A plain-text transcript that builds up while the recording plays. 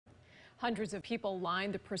Hundreds of people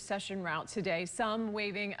lined the procession route today, some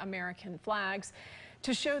waving American flags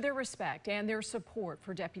to show their respect and their support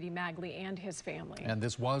for Deputy Magli and his family. And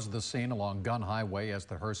this was the scene along Gun Highway as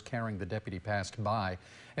the hearse carrying the deputy passed by.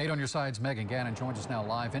 8 on your side's Megan Gannon joins us now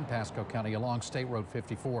live in Pasco County along State Road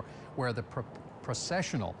 54, where the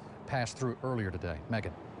processional passed through earlier today.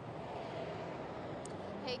 Megan.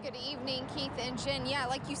 Hey, good evening, Keith and Jen. Yeah,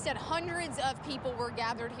 like you said, hundreds of people were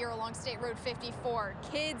gathered here along State Road 54.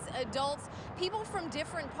 Kids, adults, people from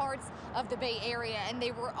different parts of the Bay Area, and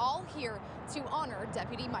they were all here to honor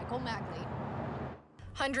Deputy Michael Magli.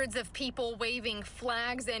 Hundreds of people waving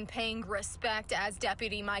flags and paying respect as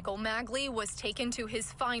Deputy Michael Magli was taken to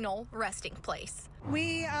his final resting place.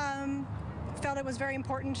 We felt it was very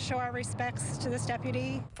important to show our respects to this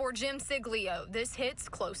deputy. For Jim Siglio, this hits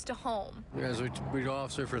close to home. As a been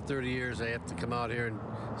officer for 30 years, I have to come out here and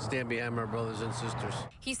stand behind my brothers and sisters.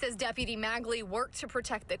 He says Deputy Magli worked to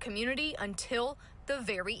protect the community until the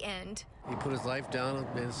very end. He put his life down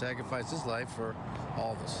and sacrificed his life for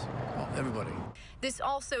all of us, everybody. This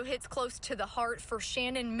also hits close to the heart for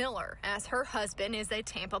Shannon Miller, as her husband is a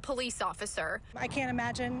Tampa police officer. I can't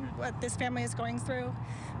imagine what this family is going through.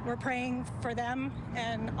 We're praying for them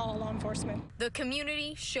and all law enforcement. The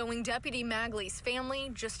community showing Deputy Magli's family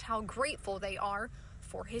just how grateful they are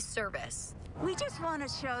for his service. We just want to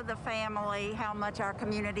show the family how much our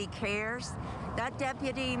community cares. That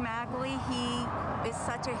Deputy Magli, he is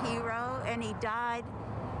such a hero, and he died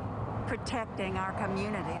protecting our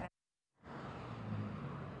community.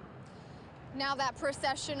 Now that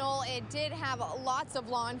processional, it did have lots of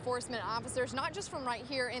law enforcement officers, not just from right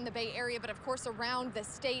here in the Bay Area, but of course around the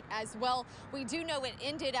state as well. We do know it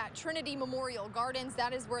ended at Trinity Memorial Gardens.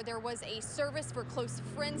 That is where there was a service for close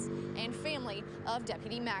friends and family of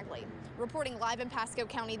Deputy Magli. Reporting live in Pasco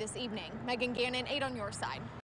County this evening, Megan Gannon, 8 on your side.